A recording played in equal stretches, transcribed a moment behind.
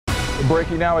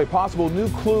Breaking now, a possible new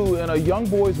clue in a young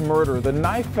boy's murder. The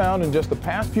knife found in just the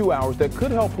past few hours that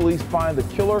could help police find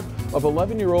the killer of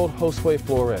 11-year-old Josue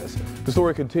Flores. The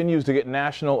story continues to get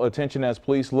national attention as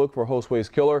police look for Josue's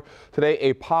killer. Today,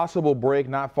 a possible break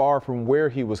not far from where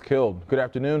he was killed. Good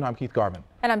afternoon. I'm Keith Garvin.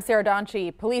 And I'm Sarah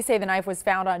Donchi. Police say the knife was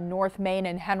found on North Main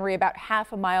in Henry, about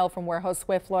half a mile from where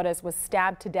Josue Flores was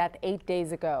stabbed to death 8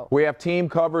 days ago. We have team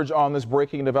coverage on this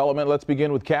breaking development. Let's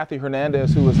begin with Kathy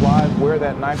Hernandez, who is live where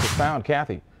that knife was found.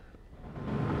 Kathy.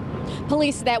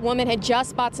 Police say that woman had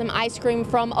just bought some ice cream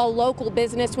from a local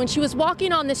business when she was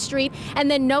walking on the street and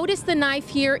then noticed the knife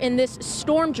here in this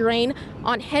storm drain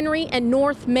on Henry and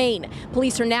North Main.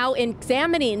 Police are now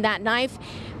examining that knife,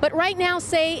 but right now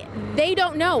say they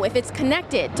don't know if it's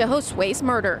connected to Josue's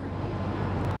murder.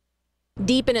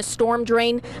 Deep in a storm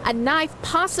drain, a knife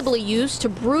possibly used to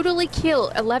brutally kill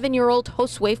 11-year-old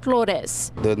Josue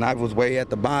Flores. The knife was way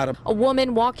at the bottom. A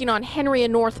woman walking on Henry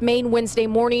and North Main Wednesday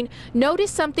morning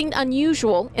noticed something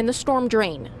unusual in the storm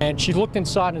drain. And she looked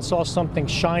inside and saw something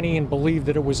shiny and believed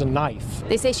that it was a knife.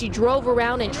 They say she drove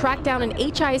around and tracked down an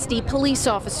HISD police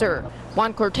officer.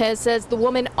 Juan Cortez says the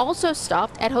woman also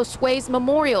stopped at Josue's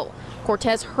memorial.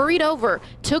 Cortez hurried over,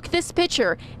 took this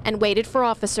picture, and waited for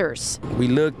officers. We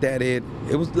looked at it.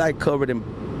 It was like covered in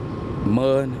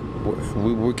mud.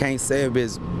 We can't say if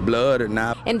it's blood or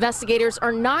not. Investigators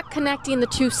are not connecting the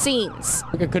two scenes.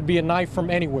 It could be a knife from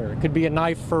anywhere. It could be a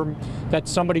knife that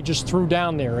somebody just threw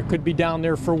down there. It could be down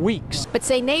there for weeks. But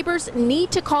say neighbors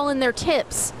need to call in their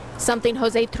tips, something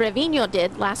Jose Trevino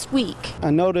did last week.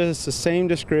 I noticed the same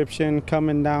description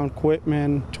coming down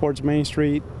Quitman towards Main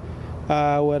Street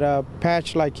with a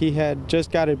patch like he had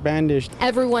just got it bandaged.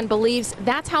 Everyone believes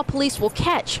that's how police will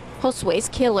catch Josue's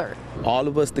killer. All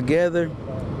of us together,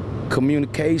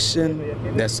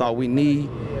 communication, that's all we need,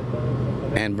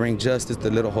 and bring justice to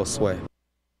little Josue.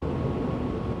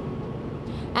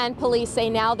 And police say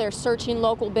now they're searching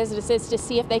local businesses to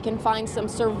see if they can find some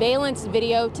surveillance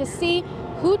video to see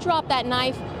who dropped that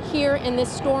knife here in this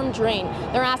storm drain.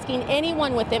 They're asking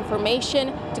anyone with information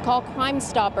to call Crime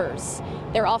Stoppers.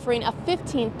 They're offering a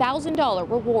 $15,000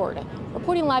 reward.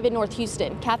 Reporting live in North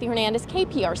Houston, Kathy Hernandez,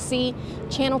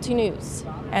 KPRC, Channel 2 News.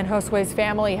 And Josue's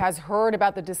family has heard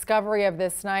about the discovery of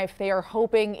this knife. They are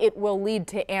hoping it will lead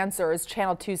to answers.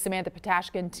 Channel 2 Samantha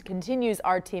Patashkin continues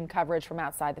our team coverage from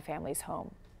outside the family's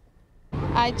home.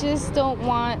 I just don't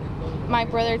want my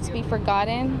brother to be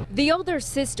forgotten. The older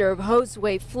sister of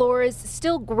Josue Flores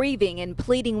still grieving and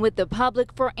pleading with the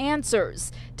public for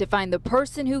answers to find the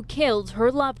person who killed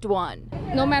her loved one.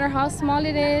 No matter how small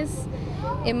it is,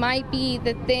 it might be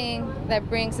the thing that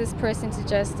brings this person to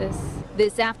justice.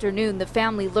 This afternoon, the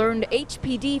family learned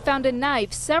HPD found a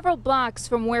knife several blocks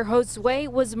from where Josue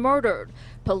was murdered.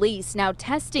 Police now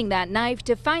testing that knife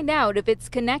to find out if it's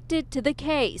connected to the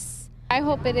case. I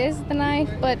hope it is the knife,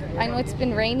 but I know it's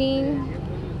been raining,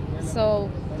 so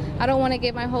I don't want to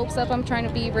get my hopes up. I'm trying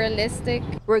to be realistic.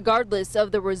 Regardless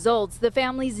of the results, the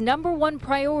family's #1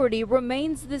 priority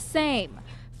remains the same: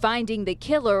 finding the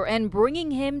killer and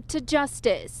bringing him to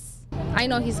justice. I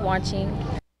know he's watching.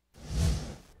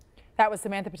 That was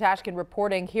Samantha Patashkin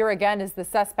reporting. Here again is the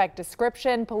suspect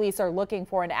description. Police are looking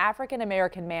for an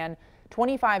African-American man,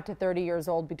 25 to 30 years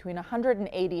old, between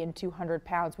 180 and 200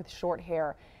 pounds with short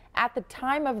hair. At the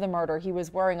time of the murder, he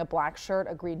was wearing a black shirt,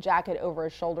 a green jacket over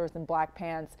his shoulders, and black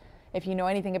pants. If you know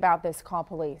anything about this, call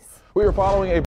police. We are following a